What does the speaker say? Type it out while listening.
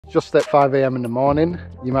just at 5 AM in the morning.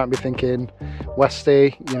 You might be thinking,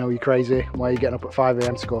 Westy, you know, you're crazy, why are you getting up at 5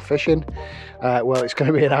 AM to go fishing? Well, it's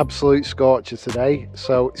going to be an absolute scorcher today.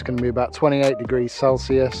 So it's going to be about 28 degrees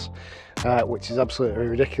Celsius, which is absolutely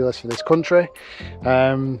ridiculous for this country.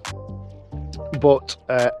 But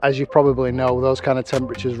as you probably know, those kind of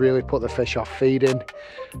temperatures really put the fish off feeding.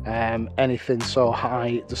 Anything so high,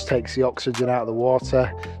 it just takes the oxygen out of the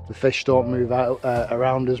water. The fish don't move out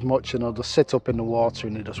around as much, and they'll just sit up in the water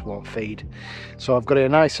and they just won't feed. So I've got here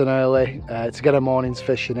nice and early to get a morning's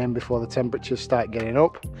fishing in before the temperatures start getting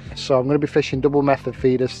up. So I'm going to be fishing double method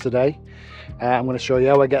feeders today. I'm going to show you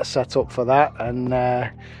how I get set up for that, and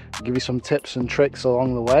give you some tips and tricks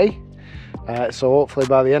along the way. So hopefully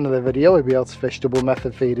by the end of the video you'll be able to fish double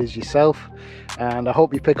method feeders yourself, and I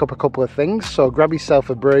hope you pick up a couple of things. So grab yourself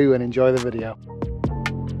a brew and enjoy the video.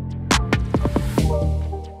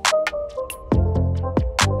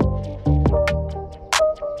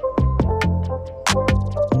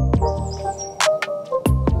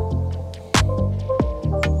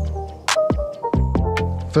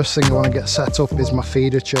 First thing I want to get set up is my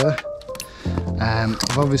feeder chair.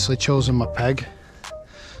 I've obviously chosen my peg.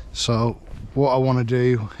 So what I want to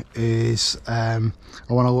do is I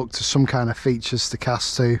want to look to some kind of features to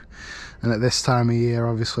cast to, and at this time of year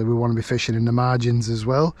obviously we want to be fishing in the margins as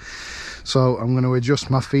well. So I'm going to adjust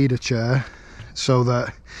my feeder chair so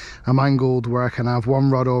that I'm angled where I can have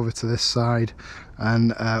one rod over to this side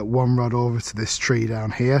and one rod over to this tree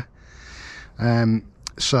down here.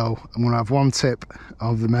 So I'm going to have one tip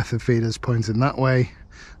of the method feeders pointing that way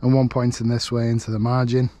and one pointing this way into the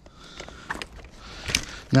margin.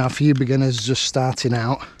 Now for you beginners just starting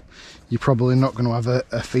out, you're probably not going to have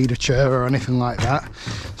a feeder chair or anything like that.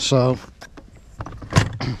 So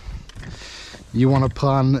you want to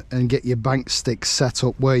plan and get your bank sticks set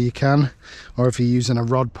up where you can, or if you're using a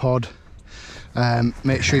rod pod,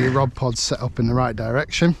 make sure your rod pod's set up in the right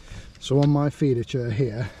direction. So on my feeder chair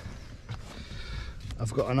here,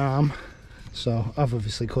 I've got an arm, so I've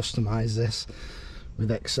obviously customised this with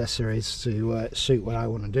accessories to suit what I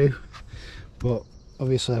want to do. But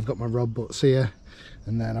obviously I've got my rod butts here,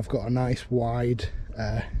 and then I've got a nice wide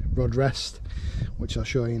rod rest, which I'll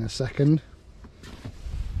show you in a second.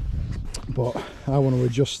 But I want to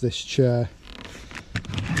adjust this chair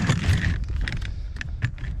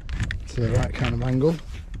to the right kind of angle.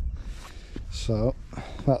 So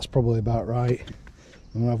that's probably about right.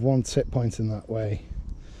 I'm going to have one tip pointing that way,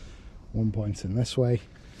 one pointing this way.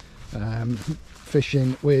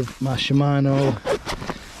 Fishing with my Shimano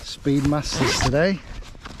Speedmasters today,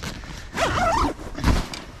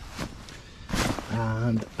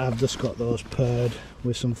 and I've just got those paired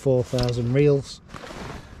with some 4000 reels,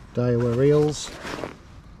 Daiwa reels,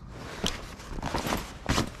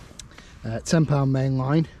 10-pound main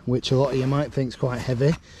line, which a lot of you might think is quite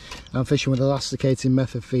heavy. I'm fishing with elasticating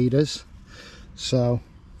method feeders, so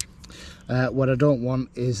what I don't want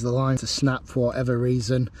is the line to snap for whatever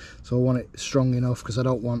reason, so I want it strong enough because I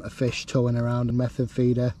don't want a fish towing around a method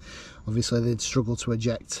feeder. Obviously they'd struggle to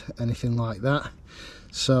eject anything like that,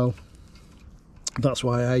 so that's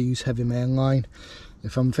why I use heavy main line.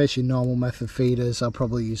 If I'm fishing normal method feeders, I'll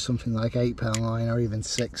probably use something like 8-pound line or even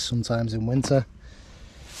 6 sometimes in winter,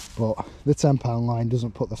 but the 10-pound line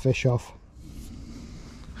doesn't put the fish off.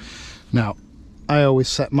 Now I always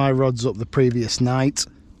set my rods up the previous night,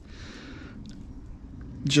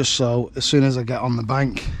 just so as soon as I get on the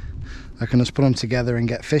bank I can just put them together and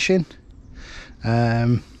get fishing.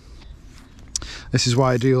 This is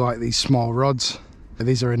why I do like these small rods.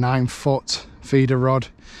 These are a 9-foot feeder rod.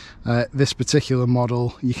 This particular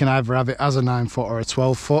model, you can either have it as a 9-foot or a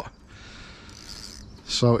 12-foot,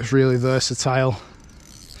 so it's really versatile.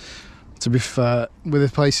 To be fair, with the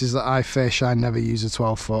places that I fish, I never use a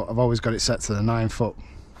 12-foot. I've always got it set to the 9-foot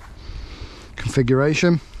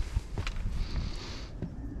configuration.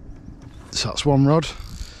 So that's one rod,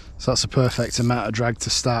 so that's a perfect amount of drag to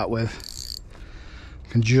start with. You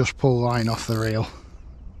can just pull the line off the reel.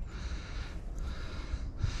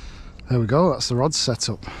 There we go, that's the rod set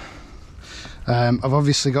up. I've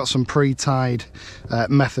obviously got some pre-tied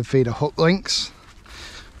method feeder hook links,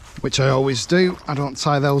 which I always do. I don't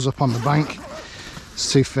tie those up on the bank,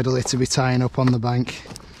 it's too fiddly to be tying up on the bank.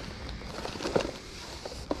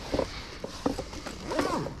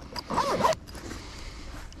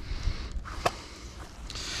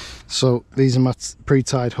 So these are my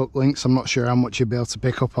pre-tied hook links. I'm not sure how much you'll be able to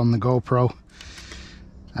pick up on the GoPro,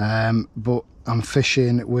 but I'm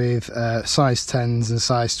fishing with size 10s and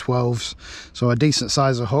size 12s, so a decent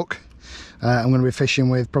size of hook. I'm going to be fishing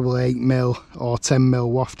with probably 8mm or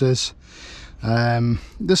 10mm wafters.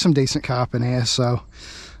 There's some decent carp in here, so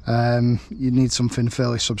You need something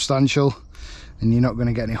fairly substantial, and you're not going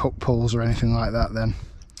to get any hook pulls or anything like that then.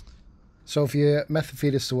 So for your method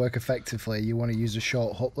feeders to work effectively, you want to use a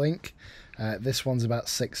short hook link. This one's about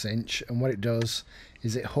 6 inch, and what it does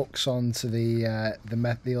is it hooks onto the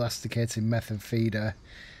elasticated method feeder.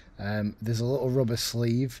 There's a little rubber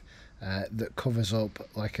sleeve that covers up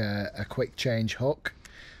like a quick change hook,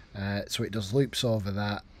 so it does loops over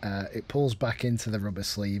that. It pulls back into the rubber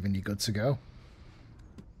sleeve and you're good to go.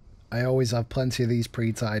 I always have plenty of these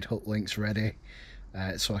pre-tied hook links ready,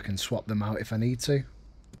 so I can swap them out if I need to.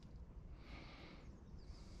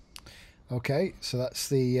 Okay, so that's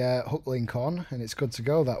the hook link on, and it's good to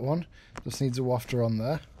go, that one. Just needs a wafter on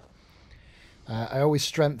there. I always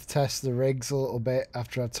strength test the rigs a little bit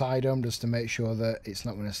after I've tied them, just to make sure that it's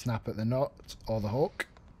not going to snap at the knot or the hook.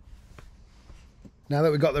 Now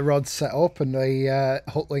that we've got the rods set up and the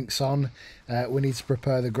hook links on, we need to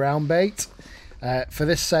prepare the ground bait. For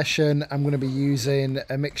this session, I'm going to be using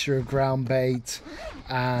a mixture of ground bait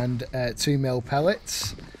and 2mm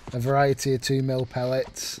pellets, a variety of 2mm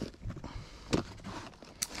pellets.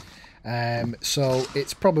 So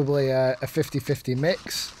it's probably a 50-50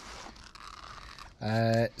 mix.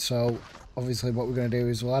 So obviously what we're going to do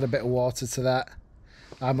is we'll add a bit of water to that.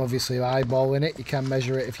 I'm obviously eyeballing it. You can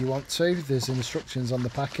measure it if you want to. There's instructions on the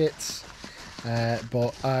packets.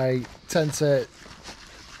 But I tend to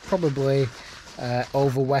probably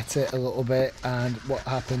over wet it a little bit, and what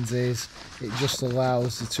happens is it just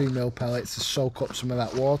allows the 2mm pellets to soak up some of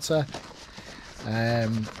that water.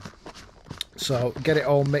 So get it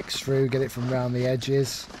all mixed through, get it from around the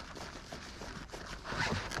edges.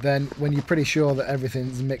 Then when you're pretty sure that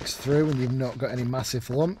everything's mixed through and you've not got any massive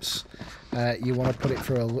lumps, you want to put it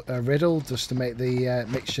through a riddle just to make the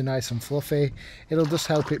mixture nice and fluffy. It'll just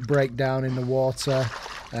help it break down in the water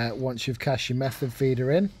once you've cast your method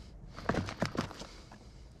feeder in.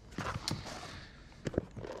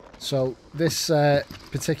 So this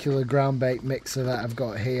particular ground bait mixer that I've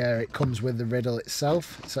got here, it comes with the riddle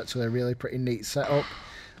itself. It's actually a really pretty neat setup.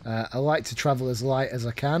 I like to travel as light as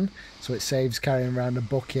I can, so it saves carrying around a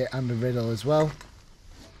bucket and a riddle as well.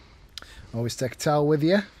 Always take a towel with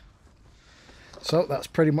you. So that's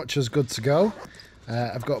pretty much as good to go.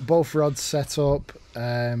 I've got both rods set up.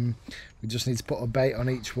 We just need to put a bait on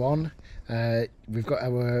each one. We've got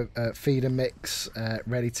our feeder mix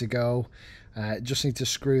ready to go. Just need to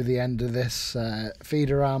screw the end of this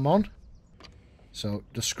feeder arm on. So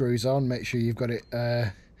just screws on. Make sure you've got it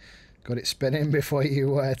spinning before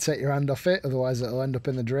you take your hand off it, otherwise it'll end up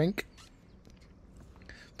in the drink.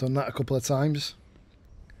 Done that a couple of times.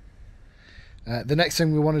 The next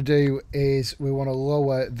thing we want to do is we want to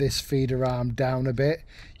lower this feeder arm down a bit.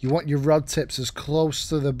 You want your rod tips as close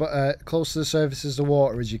to the surface of the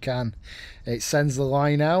water as you can. It sends the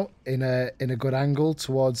line out in a good angle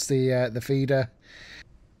towards the feeder.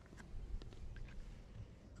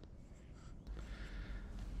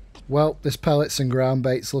 Well, this pellets and ground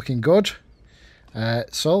bait's looking good.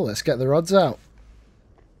 So let's get the rods out.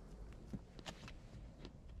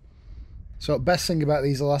 So best thing about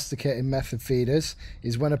these elasticated method feeders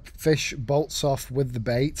is when a fish bolts off with the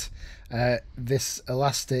bait, this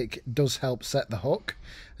elastic does help set the hook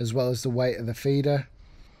as well as the weight of the feeder.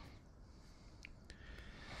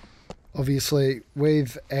 Obviously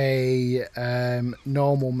with a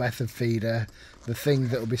normal method feeder, the thing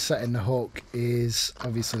that will be setting the hook is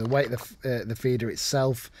obviously the weight of the feeder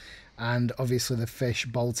itself, and obviously the fish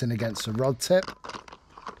bolting against the rod tip.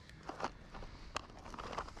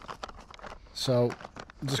 So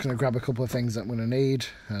I'm just going to grab a couple of things that I'm going to need.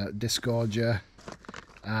 Disgorger,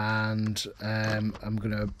 and I'm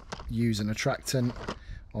going to use an attractant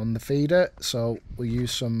on the feeder. So we'll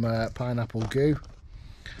use some pineapple goo,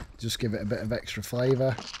 just give it a bit of extra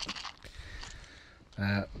flavour.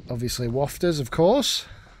 Obviously wafters, of course,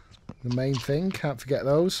 the main thing, can't forget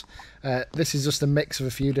those. This is just a mix of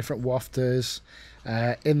a few different wafters.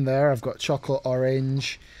 In there I've got chocolate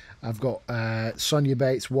orange, I've got Sonia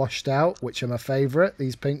Bates washed out, which are my favourite,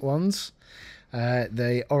 these pink ones.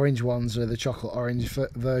 The orange ones are the chocolate orange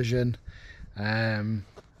version. They're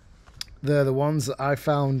the ones that I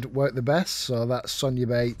found work the best, so that's Sonia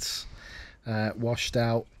Bates washed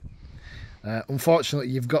out. Unfortunately,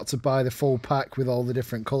 you've got to buy the full pack with all the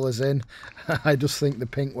different colours in. I just think the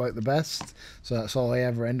pink worked the best, so that's all I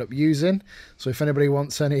ever end up using. So if anybody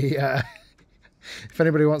wants any yellow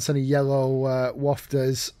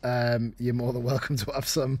wafters, you're more than welcome to have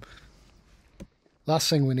some. Last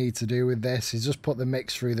thing we need to do with this is just put the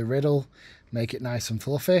mix through the riddle, make it nice and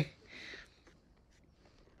fluffy.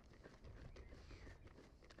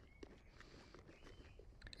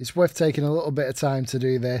 It's worth taking a little bit of time to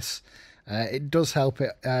do this. It does help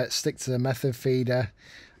it stick to the method feeder.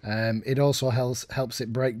 It also helps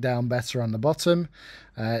it break down better on the bottom,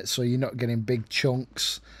 so you're not getting big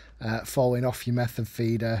chunks falling off your method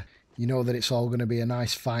feeder. You know that it's all going to be a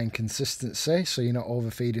nice fine consistency, so you're not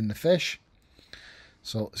overfeeding the fish.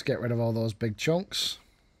 So let's get rid of all those big chunks.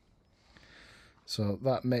 So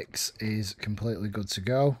that mix is completely good to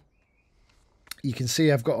go. You can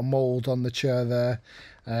see I've got a mould on the chair there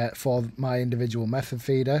for my individual method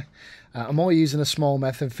feeder. I'm only using a small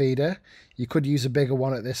method feeder. You could use a bigger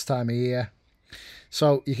one at this time of year.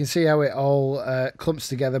 So you can see how it all clumps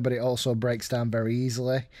together, but it also breaks down very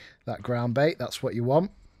easily. That ground bait, that's what you want.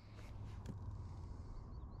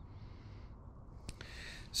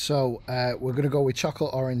 So we're going to go with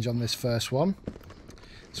chocolate orange on this first one.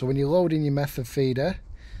 So when you're loading your method feeder,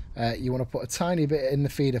 you want to put a tiny bit in the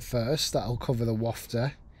feeder first. That'll cover the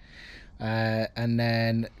wafter, and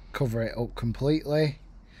then cover it up completely,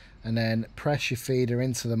 and then press your feeder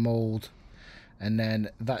into the mould, and then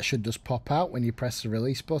that should just pop out when you press the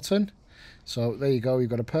release button. So there you go, you've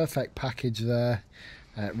got a perfect package there,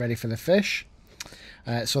 ready for the fish.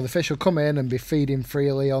 So the fish will come in and be feeding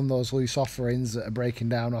freely on those loose offerings that are breaking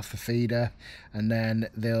down off the feeder, and then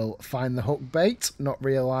they'll find the hook bait, not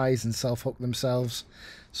realise, and self-hook themselves.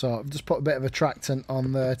 So I've just put a bit of attractant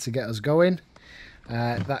on there to get us going.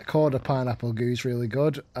 That Korda pineapple goo is really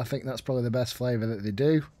good. I think that's probably the best flavour that they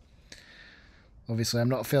do. Obviously I'm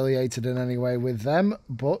not affiliated in any way with them,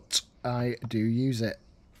 but I do use it.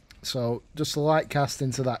 So just a light cast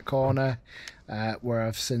into that corner where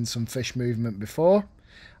I've seen some fish movement before.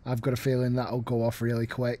 I've got a feeling that'll go off really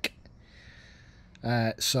quick.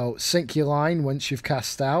 So sink your line once you've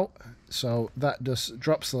cast out. So that just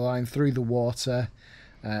drops the line through the water,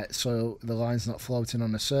 so the line's not floating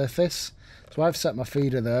on the surface. So I've set my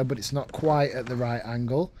feeder there, but it's not quite at the right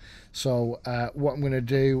angle. So what I'm going to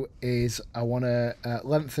do is I want to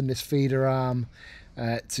lengthen this feeder arm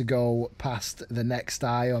to go past the next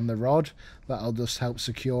eye on the rod. That'll just help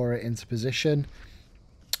secure it into position.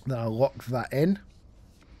 Then I'll lock that in.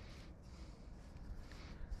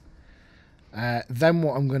 Then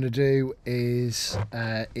what I'm going to do is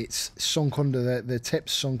it's sunk under the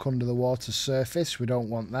tip's sunk under the water surface. We don't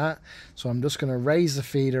want that, so I'm just going to raise the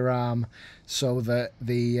feeder arm so that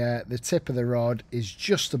the tip of the rod is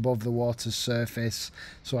just above the water's surface,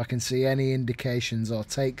 so I can see any indications or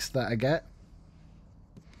takes that I get.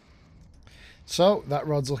 So that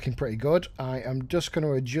rod's looking pretty good. I am just going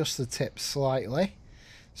to adjust the tip slightly.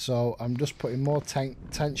 So I'm just putting more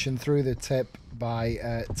tension through the tip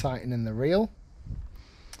by tightening the reel.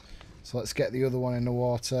 So let's get the other one in the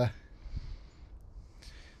water.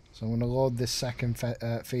 So I'm going to load this second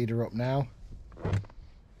feeder up now.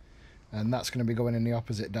 And that's going to be going in the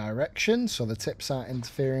opposite direction, so the tips aren't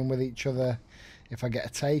interfering with each other if I get a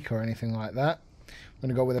take or anything like that. I'm going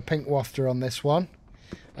to go with a pink wafter on this one.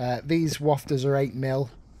 These wafters are 8mm.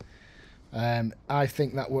 I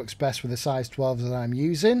think that works best with the size 12s that I'm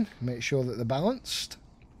using. Make sure that they're balanced.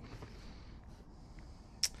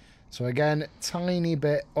 So again, tiny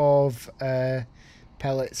bit of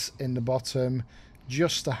pellets in the bottom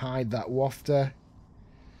just to hide that wafter.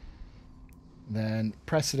 Then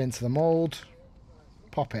press it into the mould,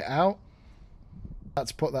 pop it out.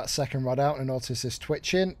 Let's put that second rod out and notice this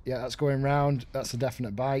twitching. Yeah, that's going round. That's a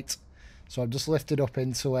definite bite. So I've just lifted up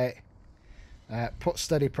into it. Put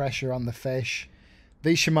steady pressure on the fish.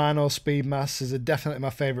 These Shimano Speedmasters are definitely my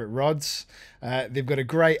favourite rods. They've got a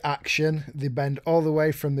great action. They bend all the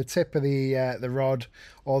way from the tip of the rod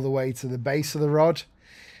all the way to the base of the rod.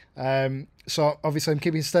 So obviously I'm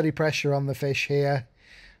keeping steady pressure on the fish here.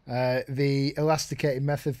 The elasticated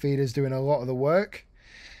method feeder is doing a lot of the work.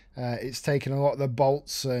 It's taking a lot of the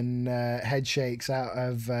bolts and head shakes out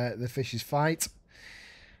of the fish's fight.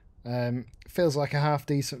 Feels like a half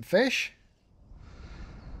decent fish.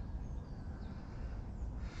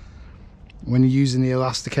 When you're using the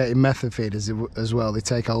elasticated method feeders as well, they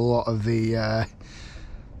take a lot of the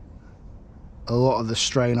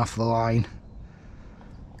strain off the line.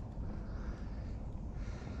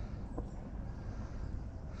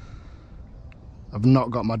 I've not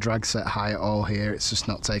got my drag set high at all here, it's just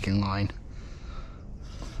not taking line.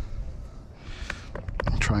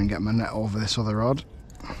 I'll try and get my net over this other rod.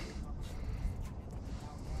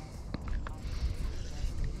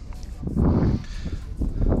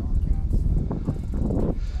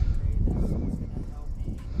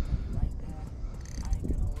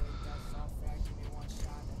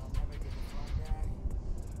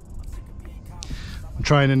 I'm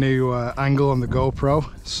trying a new angle on the GoPro,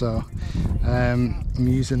 so I'm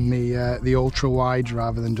using the ultra wide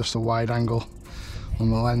rather than just a wide angle on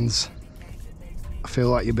the lens. feel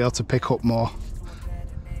like you'll be able to pick up more.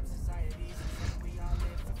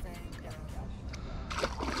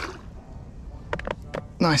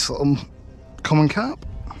 Nice little common carp.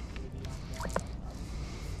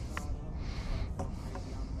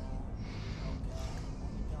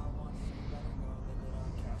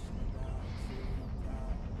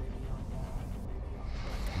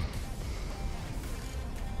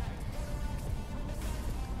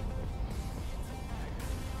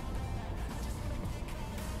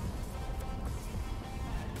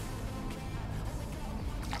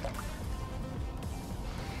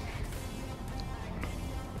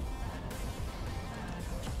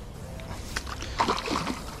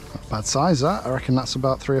 Bad size that, I reckon that's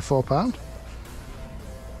about 3 or 4 pound.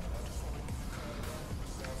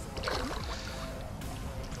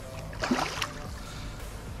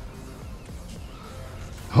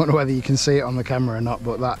 I don't know whether you can see it on the camera or not,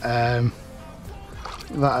 but that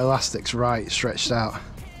elastic's right stretched out.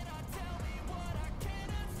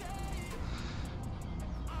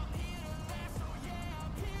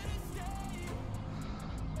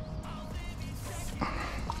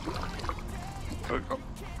 There we go.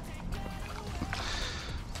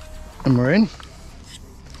 And we're in.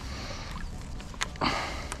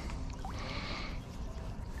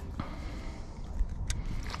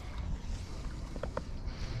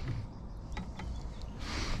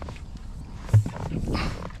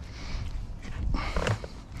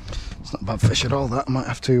 It's not a bad fish at all, that. I might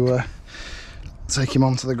have to take him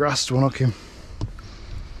onto the grass to unhook him.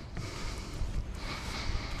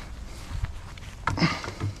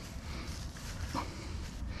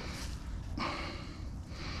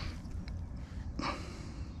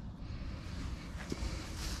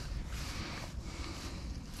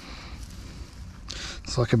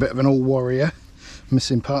 It's like a bit of an old warrior,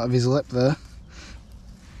 missing part of his lip there.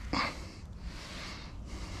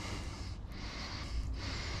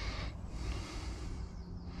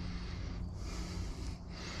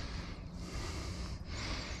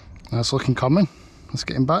 That's looking common. Let's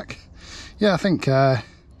get him back. Yeah, I think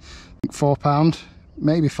 4 pound,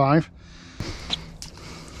 maybe 5.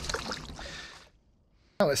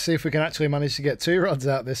 Now let's see if we can actually manage to get 2 rods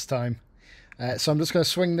out this time. So I'm just going to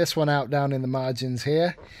swing this one out down in the margins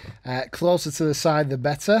here. Closer to the side the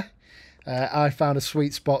better. I found a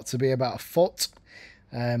sweet spot to be about 1 foot.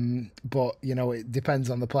 But you know, it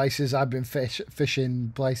depends on the places. I've been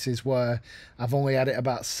fishing places where I've only had it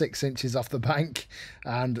about 6 inches off the bank,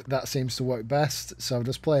 and that seems to work best. So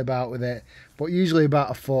just play about with it, but usually about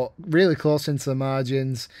 1 foot, really close into the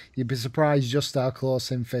margins. You'd be surprised just how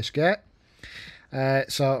close in fish get.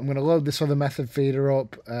 So I'm going to load this other method feeder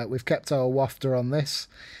up. We've kept our wafter on this,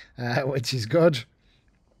 which is good.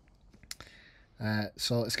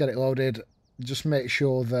 So let's get it loaded. Just make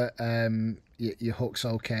sure that your hook's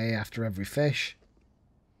okay after every fish.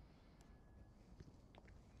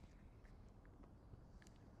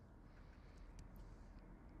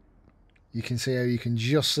 You can see how you can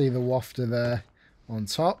just see the wafter there on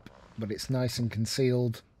top, but it's nice and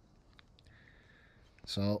concealed.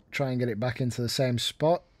 So try and get it back into the same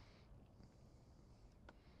spot.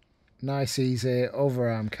 Nice, easy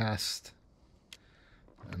overarm cast.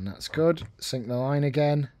 And that's good. Sink the line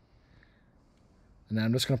again. And then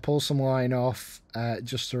I'm just going to pull some line off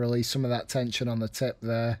just to release some of that tension on the tip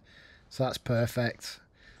there. So that's perfect.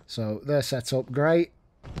 So they're set up great.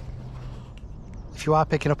 If you are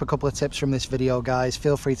picking up a couple of tips from this video, guys,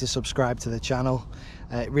 feel free to subscribe to the channel.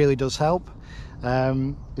 It really does help.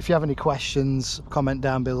 If you have any questions, comment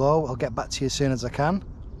down below. I'll get back to you as soon as I can.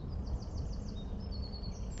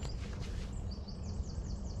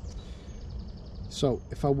 So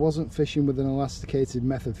if I wasn't fishing with an elasticated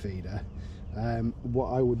method feeder,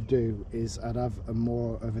 what I would do is I'd have a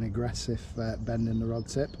more of an aggressive bend in the rod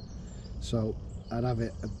tip. So I'd have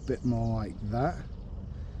it a bit more like that.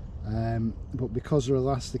 But because they're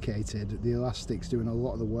elasticated, the elastic's doing a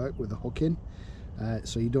lot of the work with the hooking.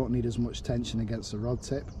 So you don't need as much tension against the rod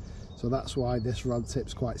tip. So that's why this rod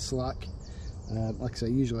tip's quite slack. Like I say,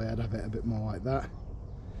 usually I'd have it a bit more like that.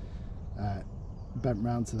 Bent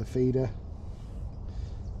round to the feeder.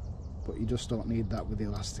 But you just don't need that with the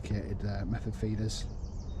elasticated method feeders.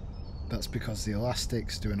 That's because the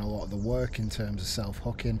elastic's doing a lot of the work in terms of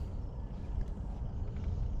self-hooking.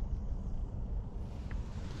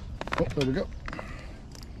 Oh, there we go.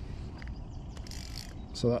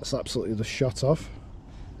 So that's absolutely just shot off.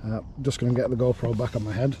 Just going to get the GoPro back on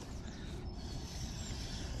my head.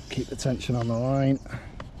 Keep the tension on the line.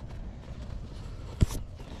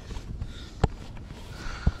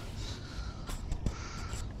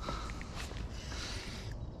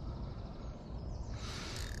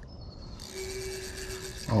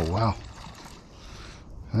 Oh wow.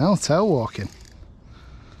 Well, tail walking.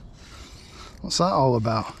 What's that all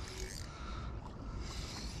about?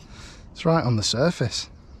 It's right on the surface.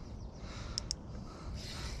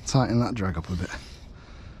 Tighten that drag up a bit.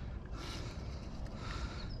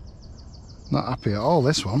 Not happy at all,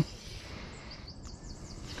 this one.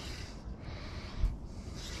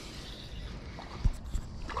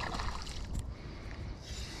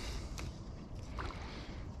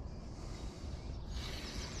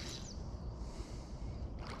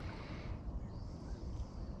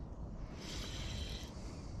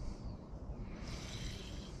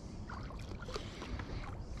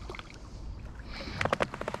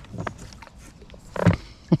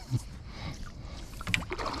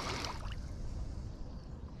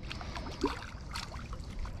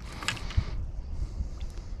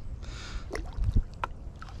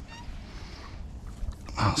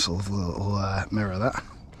 That's a lovely little mirror, that.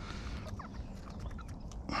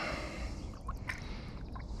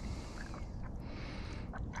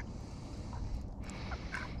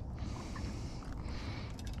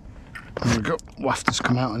 There we go, wafters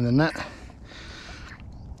come out in the net.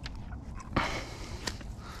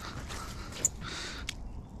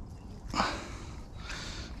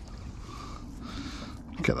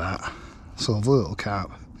 Look at that, it's a lovely little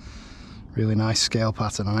carp. Really nice scale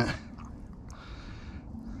pattern on it.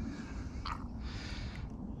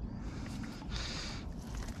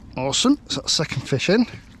 Awesome, so that's second fish in.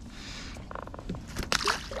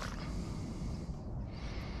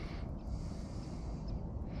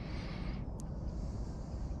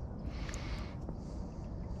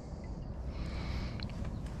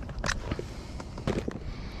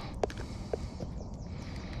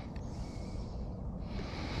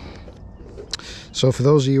 So for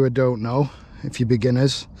those of you who don't know, if you're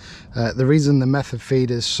beginners, the reason the method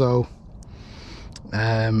feed is so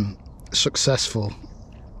successful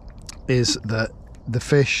is that the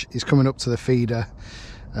fish is coming up to the feeder,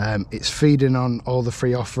 it's feeding on all the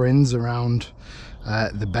free offerings around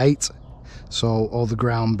the bait, so all the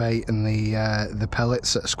ground bait and the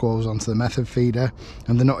pellets that squoze onto the method feeder,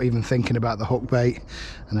 and they're not even thinking about the hook bait.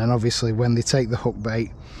 And then obviously when they take the hook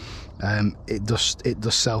bait, it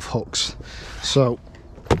does self hooks, so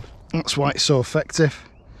that's why it's so effective.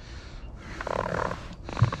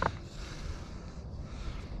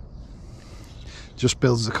 Just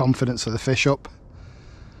builds the confidence of the fish up.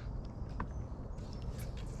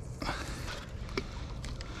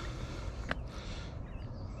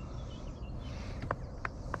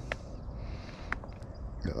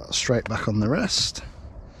 Get that straight back on the rest.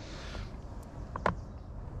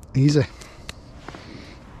 Easy.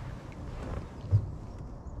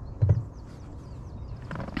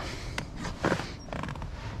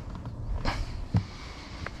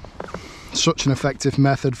 Such an effective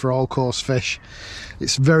method for all course fish.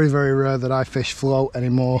 It's very, very rare that I fish float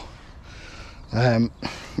anymore. I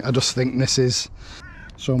just think this is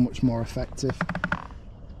so much more effective.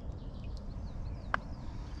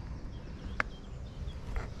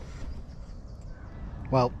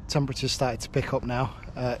 Well, temperature's started to pick up now.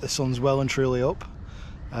 The sun's well and truly up.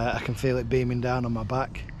 I can feel it beaming down on my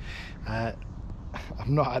back. I've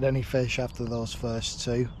not had any fish after those first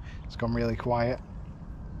two. It's gone really quiet.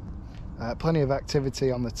 Plenty of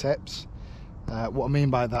activity on the tips. What I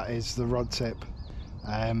mean by that is the rod tip,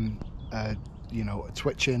 you know,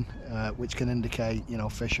 twitching, which can indicate, you know,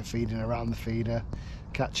 fish are feeding around the feeder,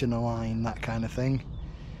 catching a line, that kind of thing.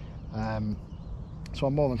 So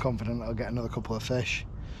I'm more than confident I'll get another couple of fish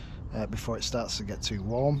before it starts to get too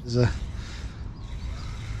warm.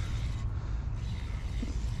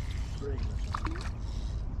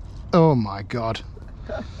 Oh my god.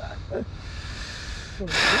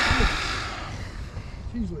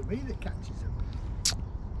 It's usually me that catches them.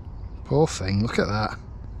 Poor thing, look at that.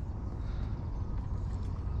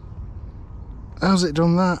 How's it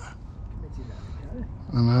done that?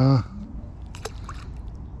 I know.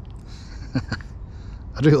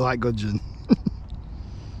 I do like gudgeon.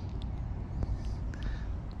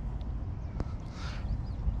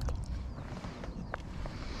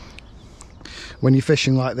 When you're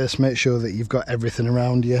fishing like this, make sure that you've got everything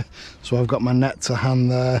around you. So I've got my net to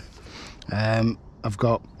hand there. I've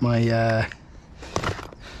got my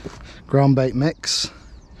ground bait mix,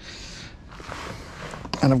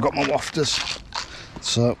 and I've got my wafters.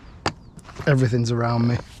 So everything's around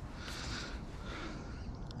me.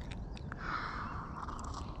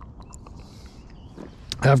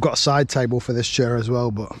 I've got a side table for this chair as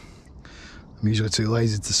well, but I'm usually too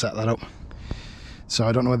lazy to set that up. So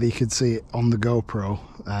I don't know whether you could see it on the GoPro,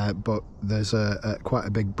 but there's quite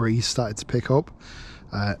a big breeze started to pick up,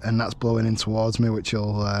 and that's blowing in towards me, which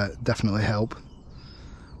will definitely help.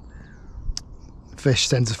 fish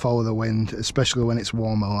tend to follow the wind, especially when it's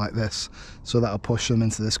warmer like this, so that'll push them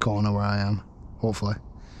into this corner where I am, hopefully.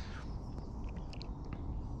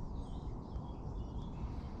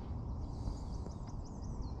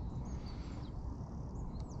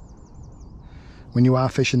 When you are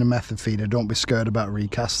fishing a method feeder, don't be scared about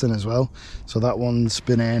recasting as well. So that one's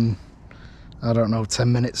been in, I don't know,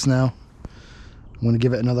 10 minutes now. I'm going to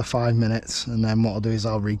give it another 5 minutes, and then what I'll do is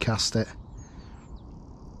I'll recast it.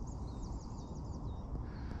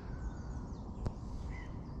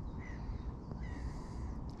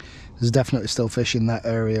 There's definitely still fish in that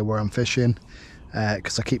area where I'm fishing,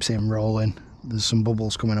 because I keep seeing them rolling. There's some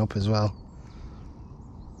bubbles coming up as well.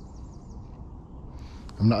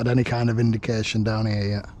 I've not had any kind of indication down here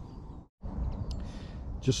yet.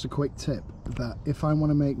 Just a quick tip, that if I want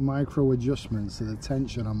to make micro adjustments to the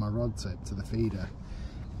tension on my rod tip to the feeder,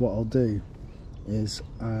 what I'll do is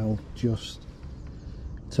I'll just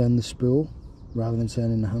turn the spool rather than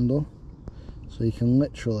turning the handle, so you can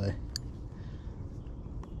literally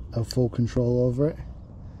have full control over it.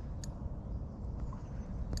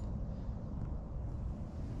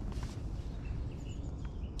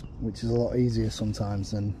 Which is a lot easier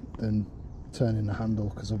sometimes than turning the handle,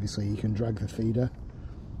 because obviously you can drag the feeder.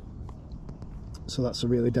 So that's a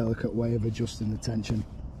really delicate way of adjusting the tension.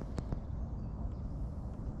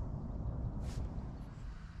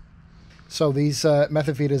 So these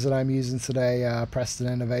method feeders that I'm using today are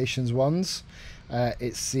Preston Innovations ones.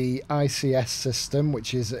 It's the ICS system,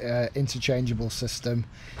 which is an interchangeable system,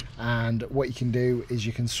 and what you can do is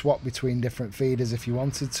you can swap between different feeders if you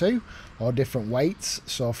wanted to, or different weights.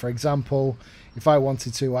 So for example, if I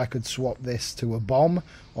wanted to, I could swap this to a bomb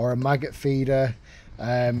or a maggot feeder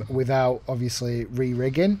without obviously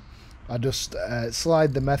re-rigging. I just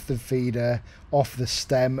slide the method feeder off the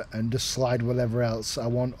stem and just slide whatever else I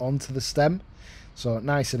want onto the stem. So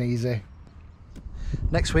nice and easy.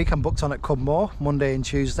 Next week I'm booked on at Cudmore, Monday and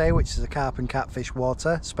Tuesday, which is a carp and catfish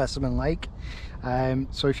water, Specimen Lake.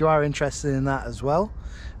 So if you are interested in that as well,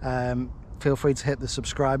 feel free to hit the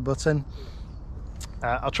subscribe button.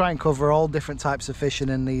 I'll try and cover all different types of fishing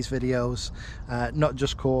in these videos, not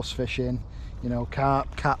just coarse fishing, you know,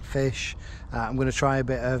 carp, catfish. I'm going to try a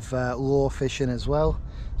bit of lure fishing as well,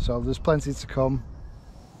 so there's plenty to come.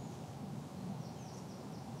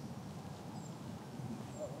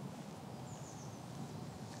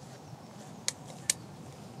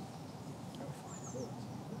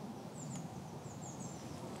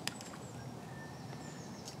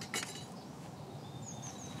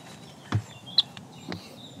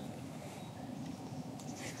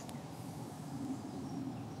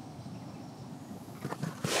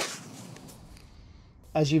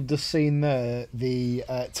 As you've just seen there, the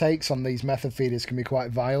takes on these method feeders can be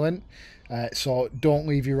quite violent, so don't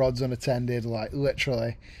leave your rods unattended. Like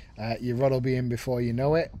literally, your rod will be in before you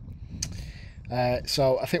know it.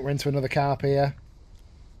 So I think we're into another carp here.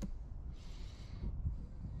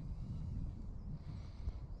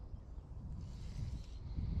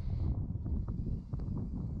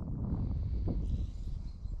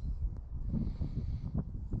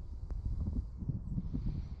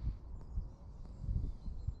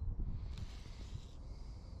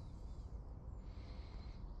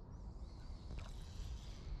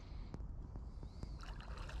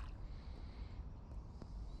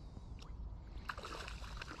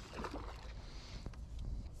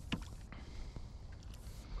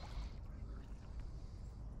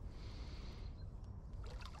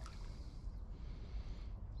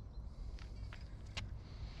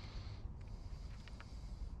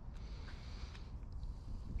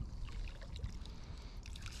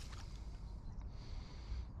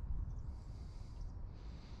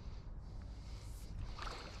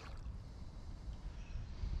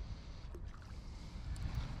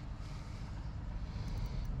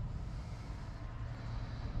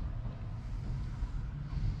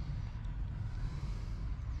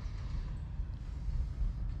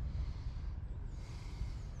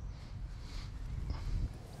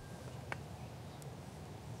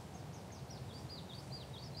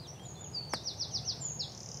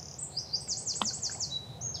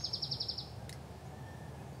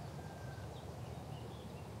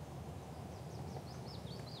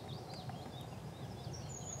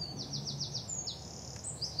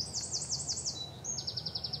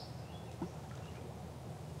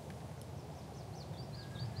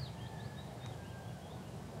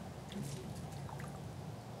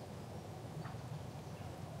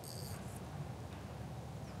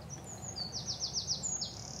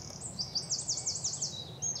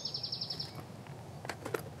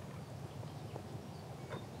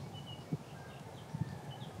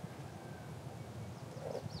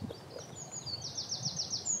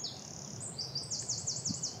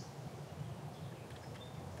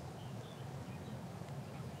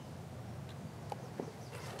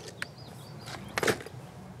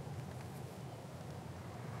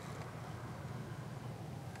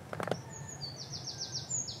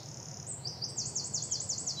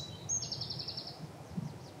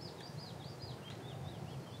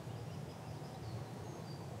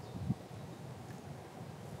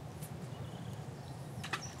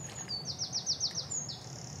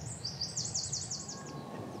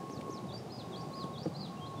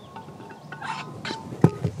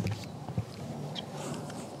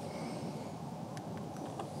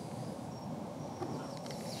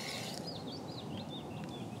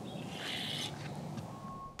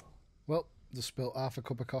 just spilt half a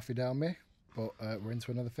cup of coffee down me, but we're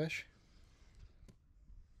into another fish.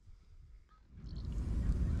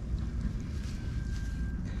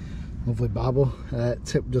 Lovely barbel.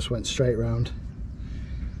 Tip just went straight round,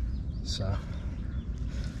 so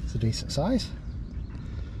it's a decent size.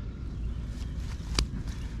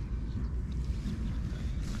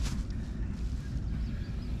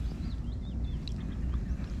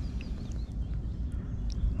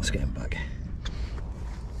 Let's get him back.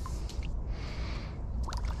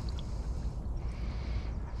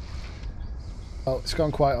 Well, it's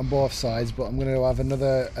gone quiet on both sides, but I'm going to have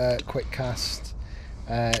another quick cast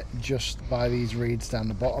just by these reeds down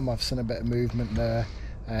the bottom. I've seen a bit of movement there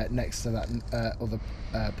next to that other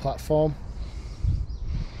platform.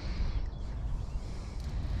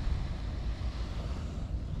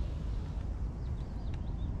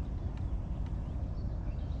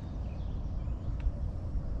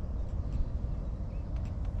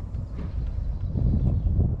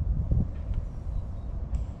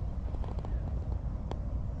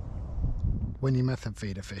 When you method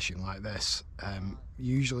feeder fishing like this,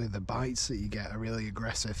 usually the bites that you get are really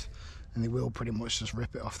aggressive and they will pretty much just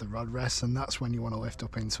rip it off the rod rest, and that's when you want to lift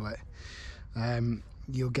up into it.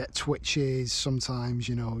 You'll get twitches, sometimes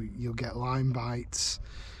you'll get line bites.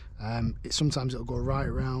 Sometimes it'll go right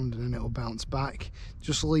around and then it'll bounce back.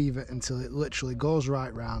 Just leave it until it literally goes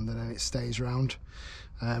right round and then it stays round.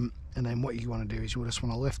 And then what you want to do is you just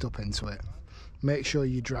want to lift up into it. Make sure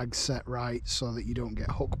your drag's set right so that you don't get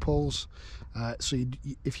hook pulls.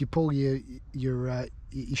 If you pull you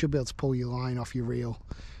should be able to pull your line off your reel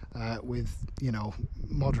with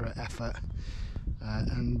moderate effort,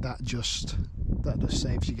 and that just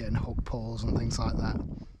saves you getting hook pulls and things like that.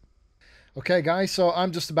 Okay guys, so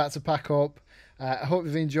I'm just about to pack up. I hope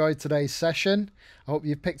you've enjoyed today's session. I hope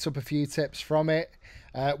you've picked up a few tips from it.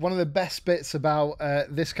 One of the best bits about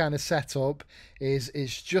this kind of setup is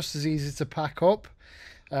it's just as easy to pack up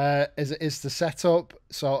as it is to set up.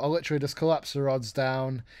 So I literally just collapse the rods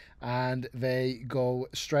down and they go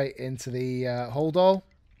straight into the hold all.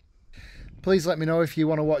 Please let me know if you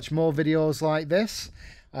want to watch more videos like this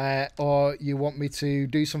or you want me to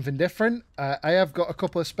do something different. I have got a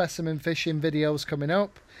couple of specimen fishing videos coming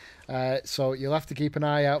up, so you'll have to keep an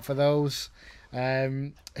eye out for those.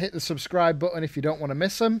 Hit the subscribe button if you don't want to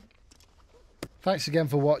miss them. Thanks again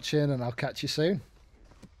for watching, and I'll catch you soon.